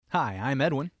Hi, I'm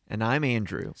Edwin. And I'm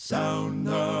Andrew. Sound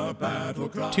the battle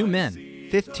cry. 2 men,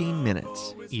 15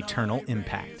 minutes. eternal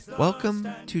impact. Welcome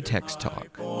to Text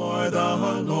Talk. For the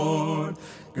Lord,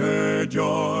 gird your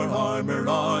armor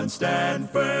on, stand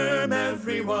firm,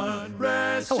 everyone.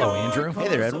 Rest Hello, your Andrew. Hey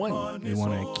there, cause Edwin. upon You his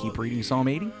want own. to keep reading Psalm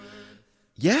 80?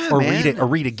 Yeah, Or man.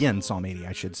 read again Psalm 80,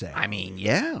 I should say.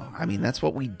 That's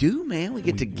what we do, man. We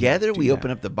get together, do we that.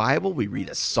 open up the Bible, we read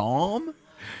a psalm.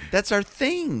 That's our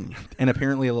thing. And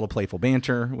apparently a little playful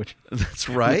banter, which That's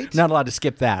right. not allowed to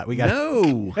skip that. We got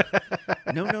No.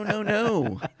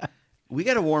 No. We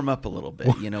got to warm up a little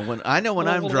bit. You know, when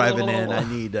I'm driving in, I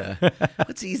need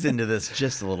let's ease into this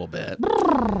just a little bit.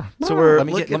 So let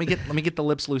me get the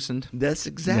lips loosened. That's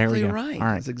There exactly we go. right. All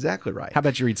right. That's exactly right. How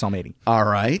about you read Psalm 80? All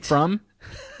right. From?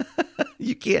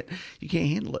 You can't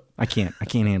handle it. I can't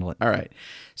handle it. All right.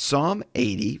 Psalm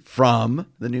 80 from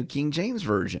the New King James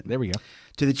Version. There we go.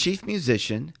 To the chief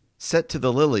musician, set to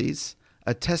the lilies,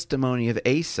 a testimony of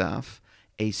Asaph,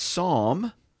 a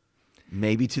psalm,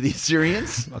 maybe to the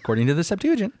Assyrians, According to the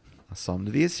Septuagint. a psalm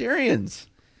to the Assyrians.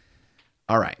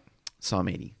 All right. Psalm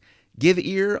 80. Give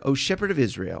ear, O shepherd of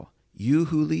Israel, you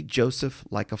who lead Joseph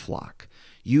like a flock,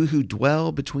 you who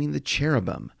dwell between the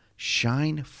cherubim,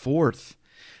 shine forth.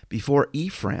 Before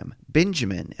Ephraim,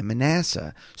 Benjamin, and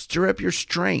Manasseh, stir up your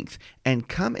strength and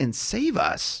come and save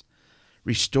us.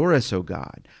 Restore us, O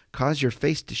God. Cause your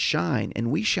face to shine,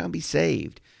 and we shall be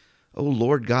saved. O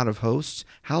Lord God of hosts,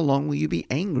 how long will you be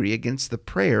angry against the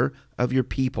prayer of your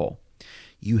people?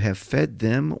 You have fed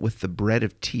them with the bread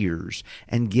of tears,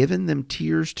 and given them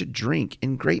tears to drink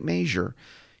in great measure.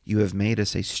 You have made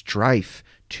us a strife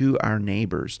to our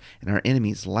neighbors, and our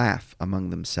enemies laugh among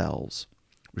themselves.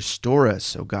 Restore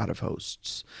us, O God of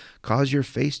hosts. Cause your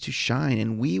face to shine,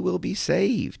 and we will be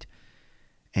saved.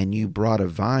 And you brought a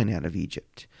vine out of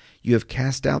Egypt. You have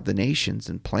cast out the nations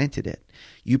and planted it.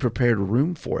 You prepared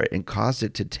room for it and caused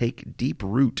it to take deep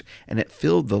root, and it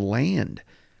filled the land.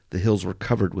 The hills were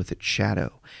covered with its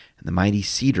shadow, and the mighty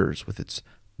cedars with its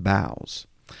boughs.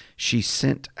 She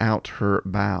sent out her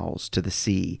boughs to the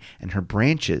sea, and her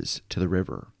branches to the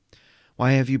river.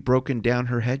 Why have you broken down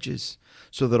her hedges,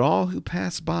 so that all who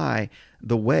pass by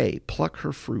the way pluck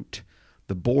her fruit?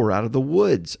 The boar out of the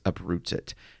woods uproots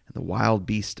it, and the wild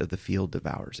beast of the field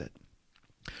devours it.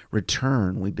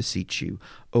 Return, we beseech you,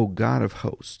 O God of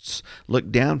hosts.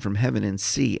 Look down from heaven and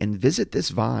see, and visit this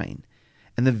vine,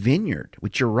 and the vineyard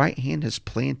which your right hand has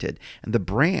planted, and the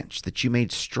branch that you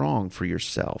made strong for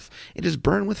yourself. It is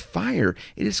burned with fire,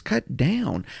 it is cut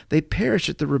down. They perish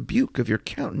at the rebuke of your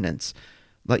countenance.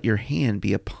 Let your hand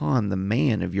be upon the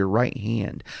man of your right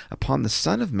hand, upon the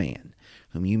Son of Man,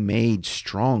 whom you made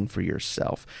strong for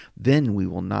yourself. Then we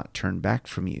will not turn back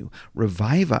from you.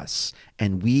 Revive us,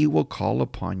 and we will call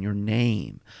upon your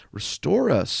name.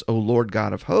 Restore us, O Lord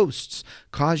God of hosts.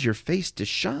 Cause your face to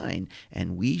shine,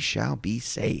 and we shall be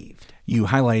saved. You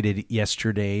highlighted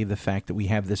yesterday the fact that we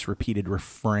have this repeated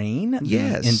refrain,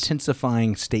 Yes. the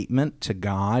intensifying statement to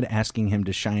God, asking him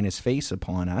to shine his face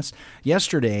upon us.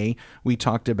 Yesterday, we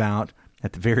talked about,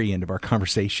 at the very end of our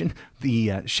conversation,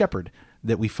 the shepherd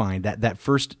that we find, that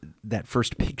first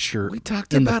picture. We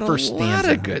talked in about the first a lot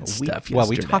stanza. of good stuff Well,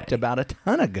 we yesterday. talked about a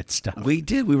ton of good stuff. We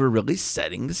did. We were really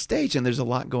setting the stage, and there's a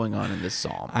lot going on in this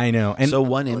psalm. I know. And so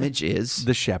one image is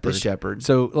the shepherd. The shepherd.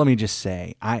 So let me just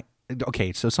say,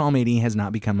 so Psalm 80 has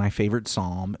not become my favorite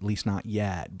psalm, at least not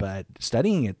yet. But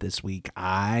studying it this week,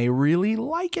 I really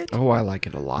like it. Oh, I like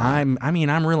it a lot.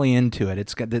 I'm really into it.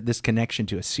 It's got this connection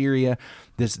to Assyria,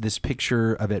 this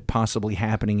picture of it possibly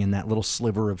happening in that little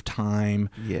sliver of time,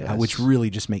 Yes. which really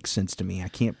just makes sense to me. I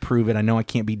can't prove it. I know I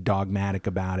can't be dogmatic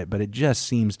about it, but it just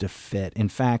seems to fit. In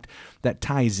fact, that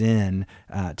ties in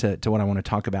to what I want to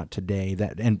talk about today.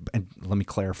 And let me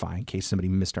clarify in case somebody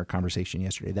missed our conversation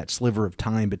yesterday. That sliver of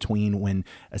time between when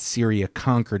Assyria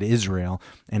conquered Israel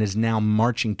and is now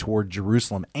marching toward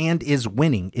Jerusalem and is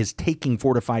taking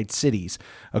fortified cities,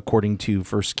 according to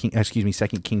 2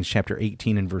 Kings chapter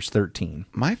 18 and verse 13.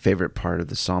 My favorite part of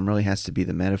the psalm really has to be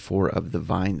the metaphor of the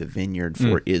vine, the vineyard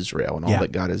for Israel, and all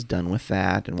that God has done with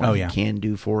that and what he can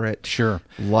do for it. Sure.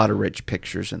 A lot of rich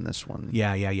pictures in this one.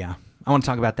 Yeah. I want to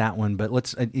talk about that one, but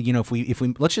let's if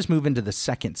we let's just move into the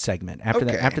second segment after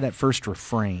that first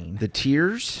refrain. The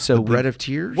tears, the bread of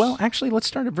tears. Well, actually, let's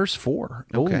start at verse 4.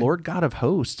 Okay. O Lord God of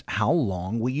hosts, how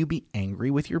long will you be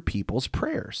angry with your people's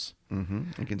prayers?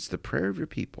 Against the prayer of your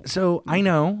people. So I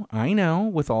know,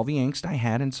 with all the angst I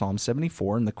had in Psalm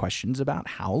 74 and the questions about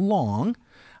how long,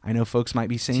 I know folks might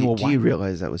be saying, well, Do why? you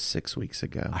realize that was 6 weeks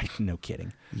ago? No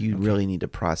kidding. You really need to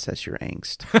process your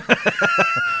angst.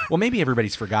 Well, maybe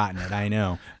everybody's forgotten it. I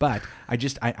know. But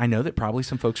I know that probably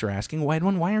some folks are asking, well,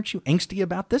 Edwin, why aren't you angsty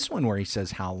about this one where he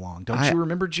says, how long? Don't you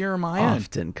remember Jeremiah? I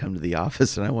often come to the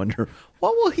office and I wonder,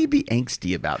 what will he be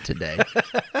angsty about today?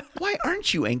 Why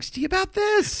aren't you angsty about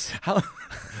this?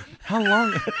 How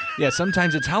long? Yeah,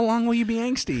 sometimes it's how long will you be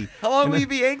angsty? How long will you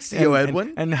be angsty,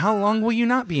 Edwin? And how long will you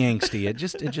not be angsty? It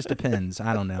just depends.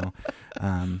 I don't know.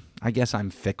 I guess I'm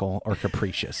fickle or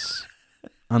capricious,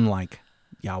 unlike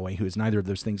Yahweh, who is neither of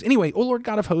those things. Anyway, O Lord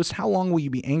God of hosts, how long will you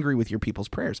be angry with your people's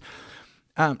prayers?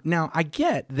 Now, I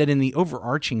get that in the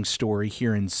overarching story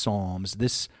here in Psalms,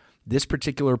 this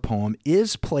particular poem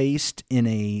is placed in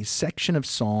a section of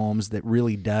Psalms that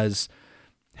really does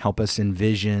help us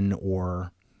envision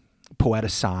or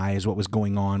poeticize what was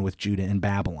going on with Judah and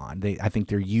Babylon. I think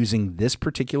they're using this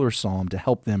particular psalm to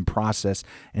help them process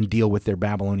and deal with their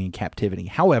Babylonian captivity.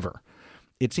 However,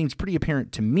 it seems pretty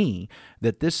apparent to me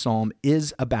that this psalm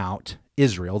is about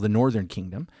Israel, the northern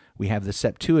kingdom. We have the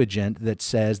Septuagint that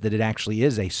says that it actually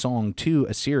is a song to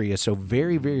Assyria. So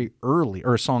very, very early,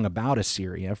 or a song about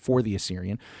Assyria for the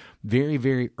Assyrian, very,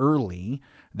 very early,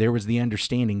 there was the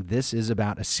understanding this is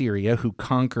about Assyria who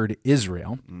conquered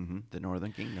Israel. Mm-hmm. The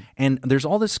northern kingdom. And there's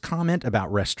all this comment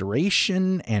about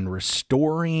restoration and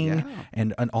restoring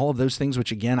and all of those things,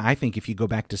 which again, I think if you go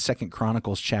back to 2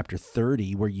 Chronicles chapter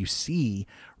 30, where you see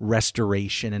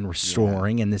restoration and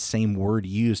restoring and this same word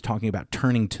used talking about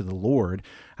turning to the Lord,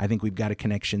 I think we've got a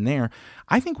connection there.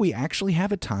 I think we actually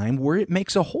have a time where it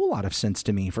makes a whole lot of sense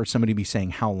to me for somebody to be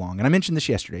saying how long. And I mentioned this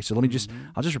yesterday, so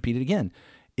I'll just repeat it again.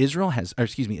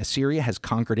 Assyria has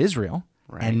conquered Israel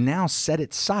and now set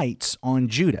its sights on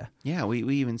Judah. Yeah, we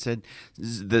even said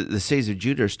the cities of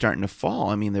Judah are starting to fall.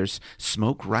 I mean, there's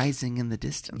smoke rising in the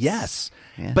distance. Yes,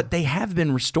 Yeah. but they have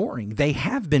been restoring. They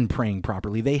have been praying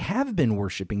properly. They have been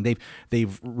worshiping.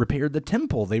 They've repaired the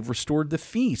temple. They've restored the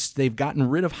feasts. They've gotten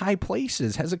rid of high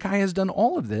places. Hezekiah has done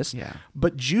all of this. Yeah.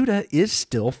 But Judah is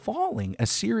still falling.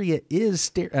 Assyria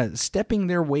is stepping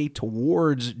their way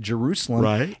towards Jerusalem,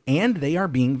 Right. and they are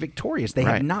being victorious. They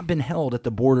have Right. not been held at the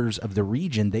borders of the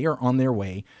region. They are on their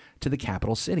way to the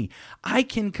capital city. I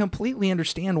can completely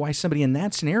understand why somebody in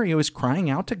that scenario is crying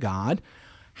out to God,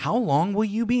 how long will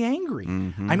you be angry?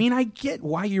 I mean, I get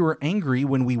why you were angry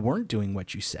when we weren't doing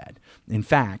what you said. In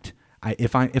fact,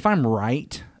 if I'm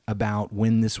right about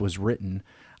when this was written,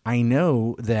 I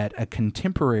know that a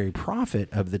contemporary prophet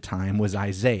of the time was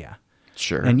Isaiah.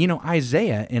 Sure. And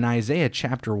Isaiah in Isaiah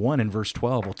chapter 1 and verse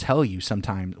 12 will tell you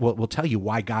will tell you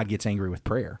why God gets angry with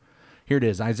prayer. Here it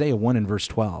is, Isaiah 1 and verse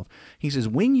 12. He says,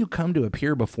 when you come to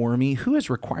appear before me, who has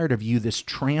required of you this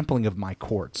trampling of my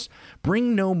courts?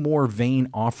 Bring no more vain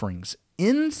offerings.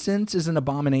 Incense is an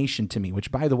abomination to me,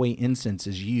 which, by the way, incense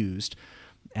is used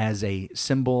as a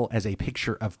symbol, as a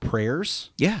picture of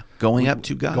prayers. Yeah, going up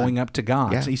to God. Going up to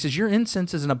God. Yeah. So he says, your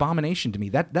incense is an abomination to me.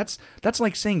 That's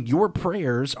like saying your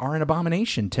prayers are an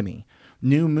abomination to me.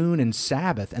 New moon and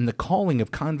Sabbath and the calling of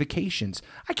convocations.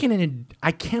 I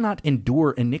cannot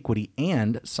endure iniquity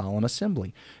and solemn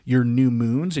assembly. Your new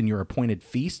moons and your appointed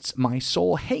feasts my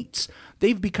soul hates.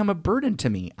 They've become a burden to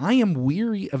me. I am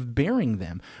weary of bearing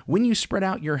them. When you spread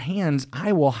out your hands,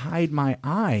 I will hide my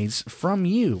eyes from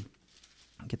you.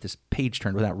 Get this page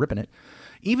turned without ripping it.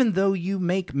 Even though you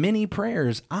make many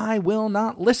prayers, I will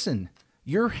not listen.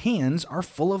 Your hands are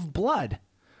full of blood.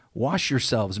 Wash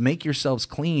yourselves, make yourselves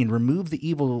clean, remove the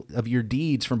evil of your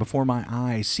deeds from before my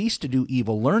eyes. Cease to do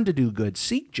evil, learn to do good,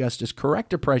 seek justice,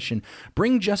 correct oppression,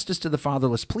 bring justice to the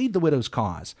fatherless, plead the widow's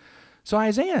cause. So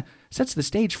Isaiah sets the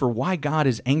stage for why God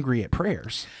is angry at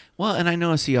prayers. Well, and I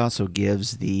notice he also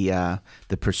gives the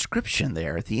prescription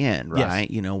there at the end,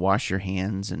 right? Yes. Wash your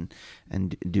hands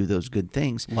and do those good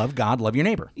things. Love God, love your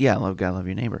neighbor. Yeah, love God, love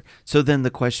your neighbor. So then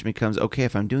the question becomes, okay,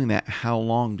 if I'm doing that, how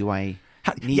long do I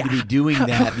need to be doing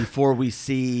that before we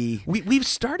see we've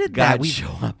started God that. We've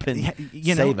show up and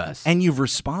save us? And you've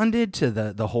responded to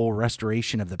the whole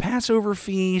restoration of the Passover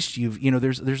feast.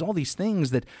 There's all these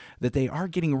things that they are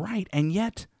getting right, and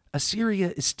yet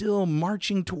Assyria is still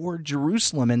marching toward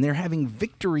Jerusalem, and they're having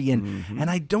victory. And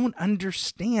I don't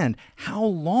understand, how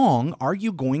long are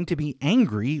you going to be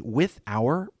angry with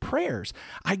our prayers?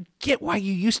 I get why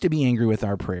you used to be angry with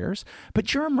our prayers,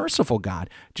 but you're a merciful God.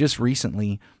 Just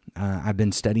recently, I've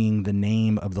been studying the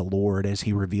name of the Lord as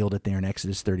he revealed it there in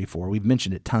Exodus 34. We've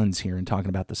mentioned it tons here in talking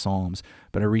about the Psalms,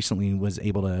 but I recently was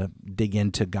able to dig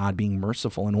into God being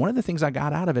merciful. And one of the things I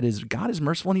got out of it is God is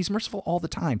merciful, and he's merciful all the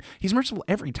time. He's merciful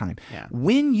every time. Yeah.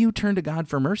 When you turn to God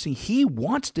for mercy, he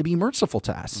wants to be merciful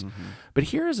to us. But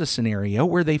here is a scenario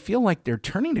where they feel like they're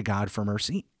turning to God for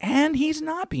mercy, and he's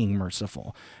not being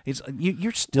merciful.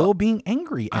 You're still being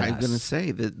angry at I'm us. going to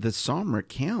say that the psalm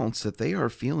recounts that they are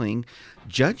feeling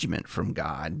judgment from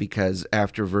God, because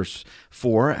after verse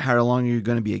 4, how long are you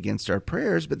going to be against our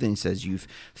prayers? But then he says, you've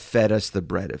fed us the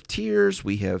bread of tears.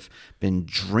 We have been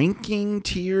drinking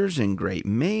tears in great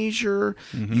measure.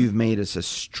 You've made us a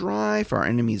strife. Our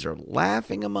enemies are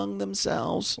laughing among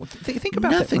themselves. Think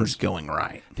about that Nothing's verse. going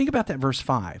right. Think about that verse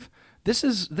 5. This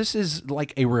is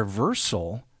like a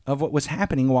reversal of what was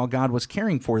happening while God was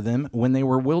caring for them when they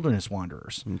were wilderness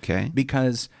wanderers. Okay.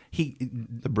 Because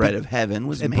The bread of heaven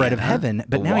was the bread of manna, heaven,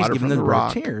 but the now he's water giving from them the bread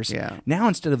rock. of tears. Yeah. Now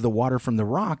instead of the water from the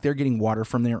rock, they're getting water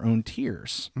from their own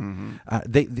tears.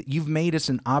 You've made us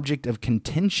an object of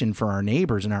contention for our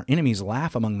neighbors, and our enemies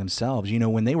laugh among themselves. You know,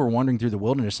 when they were wandering through the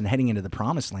wilderness and heading into the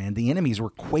promised land, the enemies were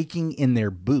quaking in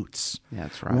their boots. Yeah,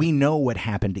 that's right. We know what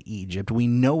happened to Egypt. We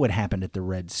know what happened at the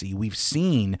Red Sea. We've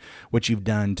seen what you've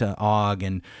done to Og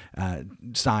and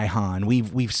Sihon.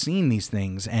 We've seen these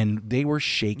things, and they were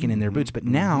shaken in their boots. But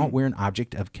now we're an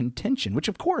object of contention, which,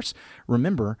 of course,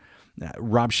 remember,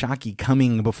 Rabshakeh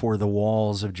coming before the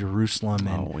walls of Jerusalem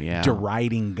and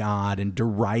deriding God and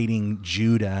deriding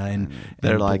Judah and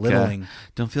They're like, belittling.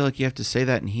 don't feel like you have to say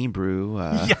that in Hebrew.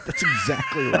 Yeah, that's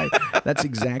exactly right. That's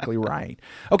exactly right.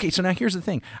 Okay, so now here's the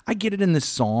thing. I get it in this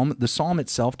psalm. The psalm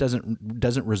itself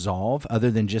doesn't resolve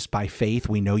other than just by faith.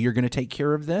 We know you're going to take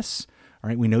care of this. All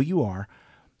right, we know you are.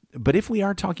 But if we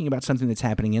are talking about something that's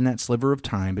happening in that sliver of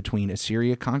time between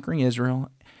Assyria conquering Israel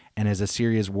and as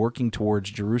Assyria is working towards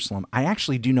Jerusalem, I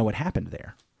actually do know what happened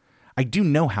there. I do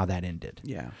know how that ended.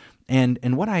 Yeah.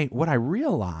 And what I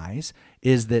realize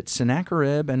is that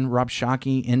Sennacherib and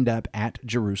Rabshakeh end up at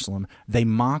Jerusalem. They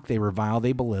mock, they revile,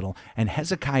 they belittle, and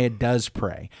Hezekiah does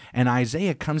pray. And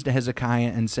Isaiah comes to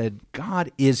Hezekiah and said,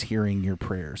 God is hearing your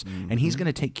prayers, and he's going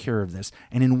to take care of this.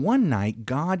 And in one night,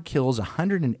 God kills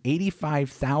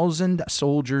 185,000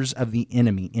 soldiers of the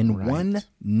enemy. In one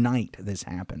night, this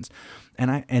happens.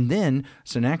 And then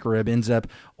Sennacherib ends up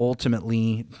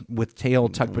ultimately with tail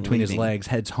tucked between his legs,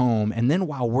 heads home, and then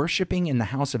while worshiping in the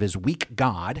house of his weak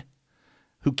God,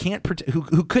 who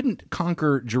couldn't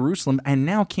conquer Jerusalem and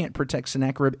now can't protect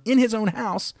Sennacherib in his own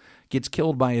house, gets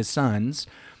killed by his sons.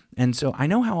 And so I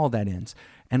know how all that ends.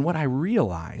 And what I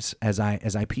realize as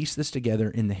I piece this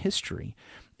together in the history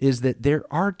is that there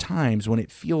are times when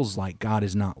it feels like God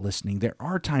is not listening. There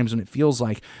are times when it feels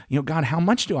like, God, how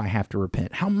much do I have to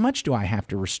repent? How much do I have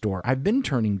to restore? I've been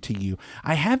turning to you.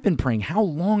 I have been praying. How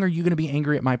long are you going to be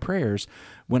angry at my prayers?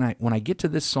 When I get to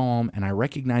this psalm and I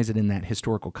recognize it in that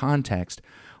historical context,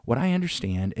 what I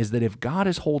understand is that if God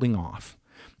is holding off,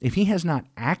 if he has not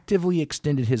actively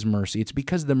extended his mercy, it's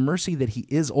because the mercy that he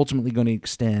is ultimately going to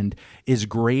extend is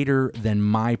greater than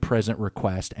my present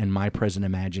request and my present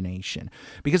imagination.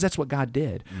 Because that's what God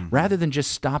did. Rather than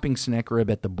just stopping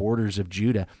Sennacherib at the borders of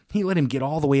Judah, he let him get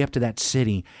all the way up to that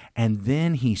city, and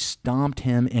then he stomped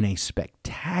him in a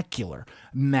spectacular,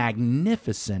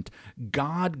 magnificent,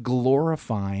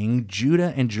 God-glorifying,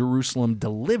 Judah and Jerusalem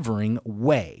delivering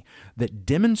way that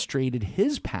demonstrated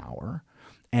his power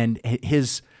and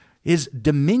his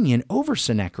dominion over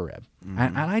Sennacherib.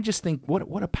 And I just think,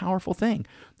 what a powerful thing.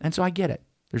 And so I get it.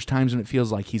 There's times when it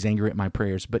feels like he's angry at my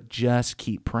prayers, but just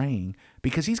keep praying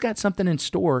because he's got something in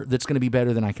store that's going to be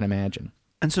better than I can imagine.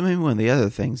 And so maybe one of the other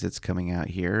things that's coming out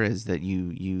here is that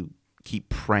you keep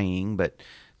praying, but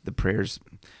the prayers,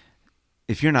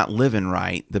 if you're not living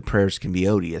right, the prayers can be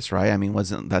odious, right? I mean,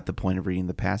 wasn't that the point of reading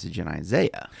the passage in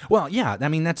Isaiah? Well, yeah, I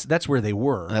mean, that's where they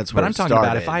were. That's where but I'm it talking about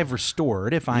started. if I've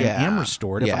restored, if I am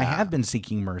restored, if I have been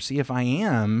seeking mercy, if I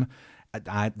am,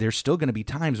 there's still going to be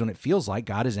times when it feels like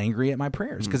God is angry at my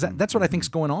prayers because that's what I think is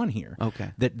going on here.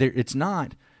 Okay. That it's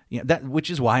not... that which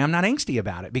is why I'm not angsty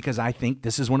about it, because I think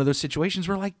this is one of those situations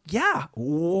where, like, yeah,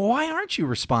 why aren't you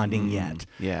responding yet?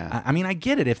 Yeah. I mean, I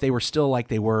get it if they were still like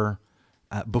they were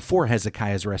before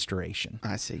Hezekiah's restoration.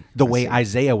 I see. The way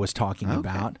Isaiah was talking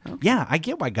about. Okay. Yeah, I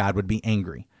get why God would be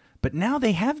angry. But now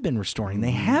they have been restoring.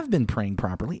 They have been praying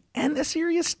properly, and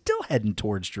Assyria's still heading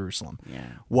towards Jerusalem. Yeah.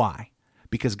 Why?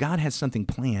 Because God has something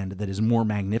planned that is more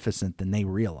magnificent than they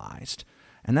realized.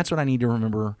 And that's what I need to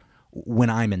remember when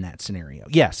I'm in that scenario.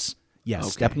 Yes. Okay.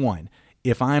 Step one.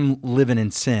 If I'm living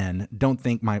in sin, don't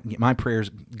think my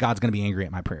prayers, God's going to be angry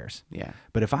at my prayers. Yeah.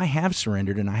 But if I have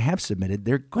surrendered and I have submitted,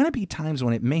 there are going to be times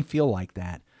when it may feel like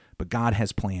that. but God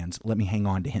has plans. Let me hang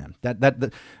on to him.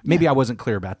 Maybe I wasn't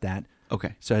clear about that.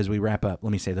 Okay. So as we wrap up,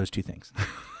 let me say those two things.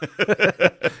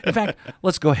 In fact,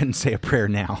 let's go ahead and say a prayer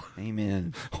now.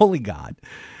 Amen. Holy God,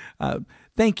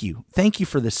 thank you. Thank you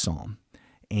for this psalm.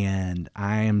 And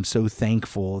I am so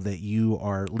thankful that you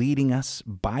are leading us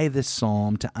by this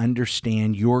psalm to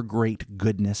understand your great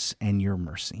goodness and your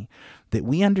mercy. That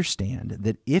we understand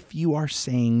that if you are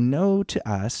saying no to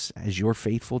us as your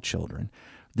faithful children,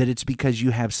 that it's because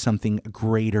you have something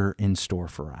greater in store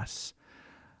for us.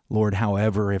 Lord,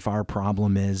 however, if our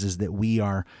problem is that we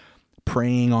are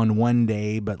praying on one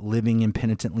day but living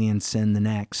impenitently in sin the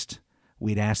next,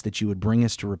 we'd ask that you would bring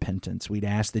us to repentance. We'd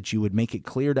ask that you would make it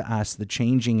clear to us the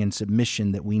changing and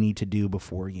submission that we need to do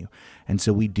before you. And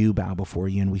so we do bow before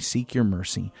you, and we seek your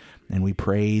mercy, and we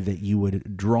pray that you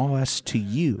would draw us to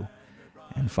you.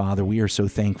 And Father, we are so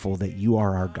thankful that you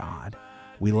are our God.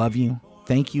 We love you.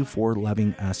 Thank you for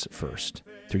loving us first.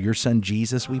 Through your Son,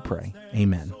 Jesus, we pray.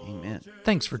 Amen. Amen.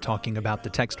 Thanks for talking about the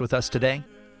text with us today.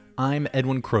 I'm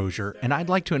Edwin Crozier, and I'd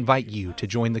like to invite you to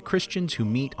join the Christians who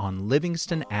meet on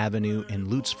Livingston Avenue in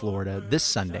Lutz, Florida this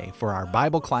Sunday for our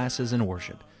Bible classes and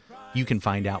worship. You can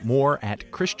find out more at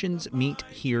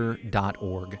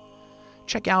christiansmeethere.org.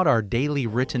 Check out our daily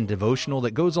written devotional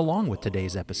that goes along with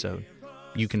today's episode.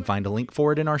 You can find a link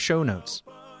for it in our show notes.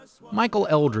 Michael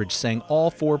Eldridge sang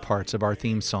all 4 parts of our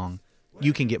theme song.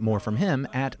 You can get more from him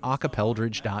at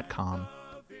acapeldridge.com.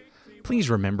 Please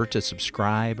remember to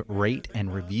subscribe, rate,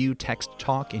 and review Text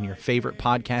Talk in your favorite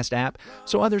podcast app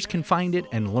so others can find it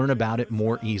and learn about it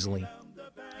more easily.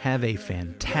 Have a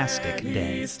fantastic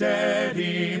day.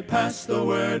 Steady, pass the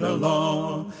word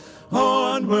along.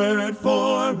 Onward,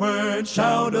 forward,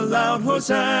 shout aloud,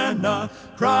 Hosanna.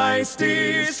 Christ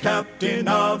is captain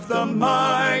of the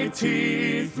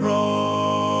mighty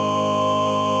throne.